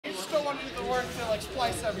want to do the work to like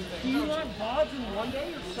splice everything. Do you want VODs in 1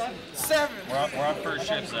 day or 7? 7. We're on first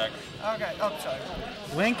shift, Zach. Okay. Oh, sorry.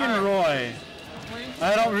 Link and Roy.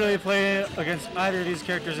 I don't really play against either of these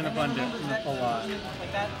characters in Abundant a lot.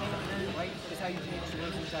 Like that thing on the very right is how you change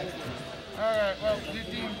yours and text. Alright, well,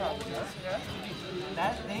 Dean probably does, yeah?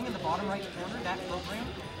 That thing in the bottom right corner, that program,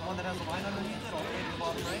 the one that has the line underneath it, all the way to the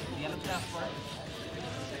bottom right, the end of the taskbar.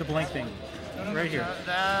 The blank thing. Right here.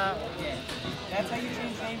 That. Yeah. That's how you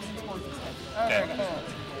change names in sports and stuff. Okay, Okay. cool.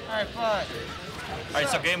 Alright, fine. Alright,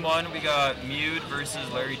 so game 1, we got Mewd versus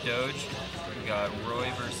LarryDoge. We got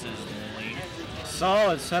Roy versus Link.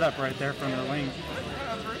 Solid setup right there from the Link.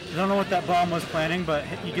 I don't know what that bomb was planning, but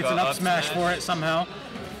he gets an up smash for it somehow.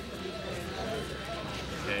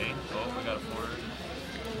 Okay, oh, we got a forward.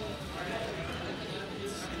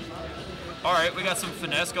 Alright, we got some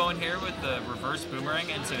finesse going here with the reverse boomerang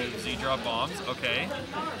into Z-drop bombs. Okay.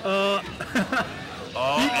 Oh,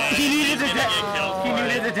 he needed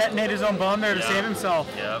to detonate his own bomb there to save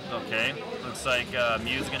himself. Yep, okay. Looks like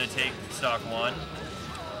Mewd's going to take stock 1.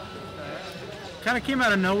 Kind of came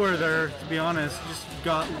out of nowhere there, to be honest. Just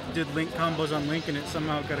did Link combos on Link and it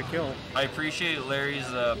somehow got a kill. I appreciate Larry's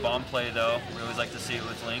bomb play though. We always like to see it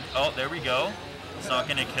with Link. Oh, there we go. It's not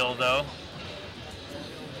going to kill though.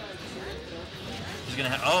 He's going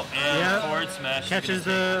to and forward smash. Catches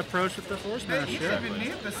the approach with the forward smash. He didn't even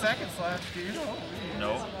need the second slash, dude.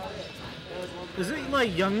 Nope. Is it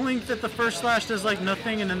like Young Link that the first slash does like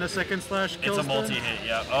nothing and then the second slash kills? It's a multi-hit,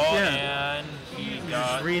 yeah. Oh, yeah. And he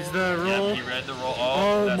just reads the roll. Yep, he read the roll.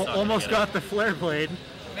 Oh, that's not almost got the flare blade.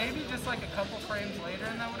 Maybe just like a couple frames later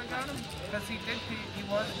and that would have got him? Because he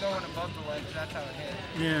was going above the ledge, that's how it hit.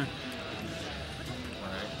 Yeah.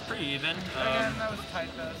 Alright, pretty even. Again, that was tight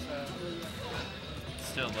though, so...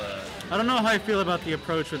 Still, I don't know how I feel about the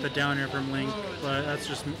approach with the down air from Link, but that's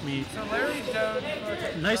just me. So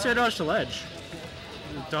LarryDoge... Nice air dodge to ledge.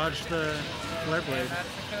 Dodge the flare blade.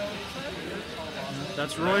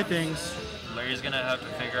 That's Roy things. Larry's gonna have to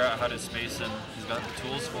figure out how to space him. He's got the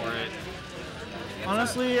tools for it.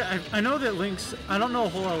 Honestly, I know that Link's... I don't know a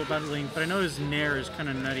whole lot about Link, but I know his Nair is kind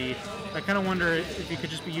of nutty. I kind of wonder if he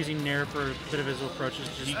could just be using Nair for a bit of his approaches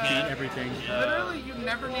to just beat everything. Literally, you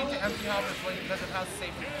never need to empty hop his Link because of how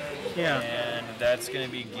safe it is. Yeah. And that's going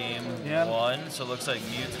to be game 1. So it looks like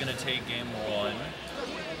Mewd's going to take game 1.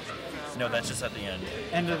 No, that's just at the end.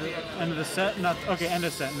 End of the set? Not okay. End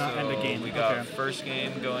of set, not end of game. We got first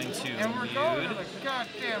game going to and we're going to Mewd. the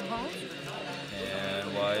goddamn home.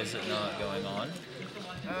 And why is it not going on?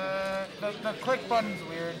 The click button's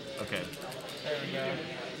weird. Okay. There we go.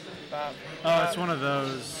 Oh, it's one of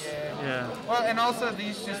those. Yeah. Well, and also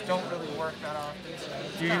these just don't really work that often.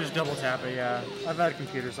 So you can just double tap it. Yeah. I've had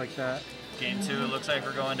computers like that. Game 2. It looks like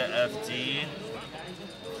we're going to FD.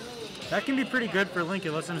 That can be pretty good for Link.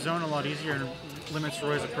 It lets him zone a lot easier and limits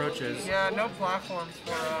Roy's approaches. Yeah, no platforms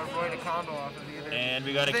for Roy to combo off of either. And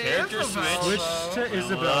we got a character switch. Switch to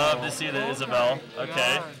Isabel. Love to see the Isabel.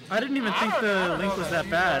 Okay. I didn't even think the Link was that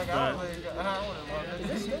bad, but...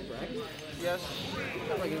 Yes.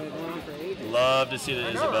 Love to see the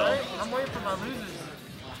Isabel. Right? I'm waiting for my losers.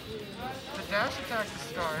 The dash attack to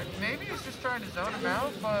start. Maybe he's just trying to zone him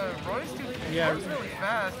out, but Roy's really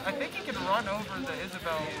fast. I think he can run over the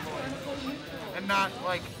Isabel and not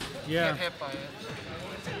like get hit by it.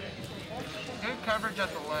 Good coverage at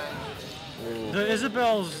the ledge. The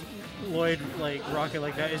Isabel's Lloyd like rocket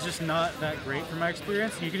like that is just not that great from my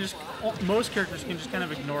experience. You can just most characters can just kind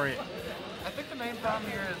of ignore it. I think the main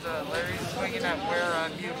problem here is Larry's swinging at where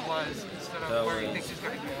Mewd was instead of where he thinks he's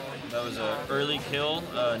going to go. That was an early kill,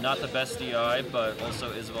 not the best DI, but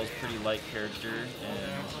also Isabel's pretty light character.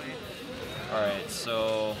 Alright,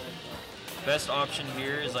 so best option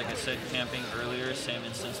here is, like I said, camping earlier, same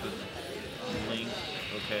instance with Link.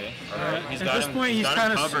 Okay, alright, he's got him, he's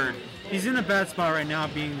kind of covered. He's in a bad spot right now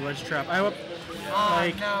being ledge trap. I hope,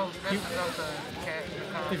 no,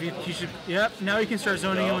 if he should, now you can start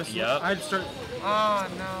zoning in with, I'd start, oh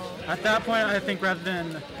no. At that point, I think rather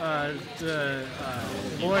than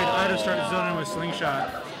Lloyd, I'd have started zoning with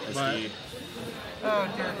Slingshot. But, oh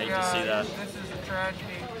dear hate God, to see that. This is a tragedy.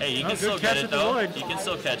 Hey, you can still get it though. You can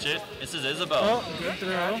still catch it. This is Isabel. Oh, good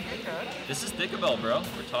throw. This is Thickabel, bro.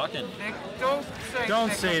 We're talking.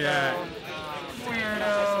 Don't say that.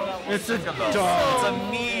 Weirdo. It's a dog. It's a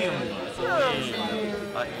meme. It's a meme.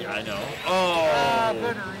 Yeah, I know.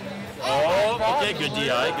 Oh, okay, good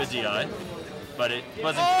DI, good DI. But it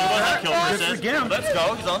wasn't kill persist. Let's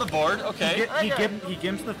go, he's on the board, okay. He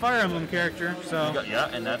gimps the Fire Emblem character, so...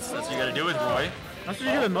 and that's what you gotta do with Roy. That's what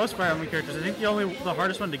you do with most Fire Emblem characters. I think the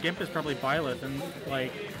hardest one to gimp is probably Byleth, and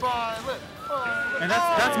like... Byleth! And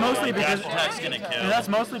that's mostly because Dash attack's gonna kill. and that's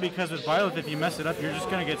mostly because with Byleth, if you mess it up, you're just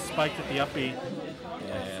gonna get spiked at the up B.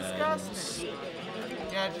 Disgusting.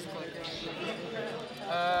 Yeah, just click.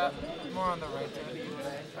 More on the right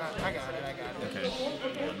side.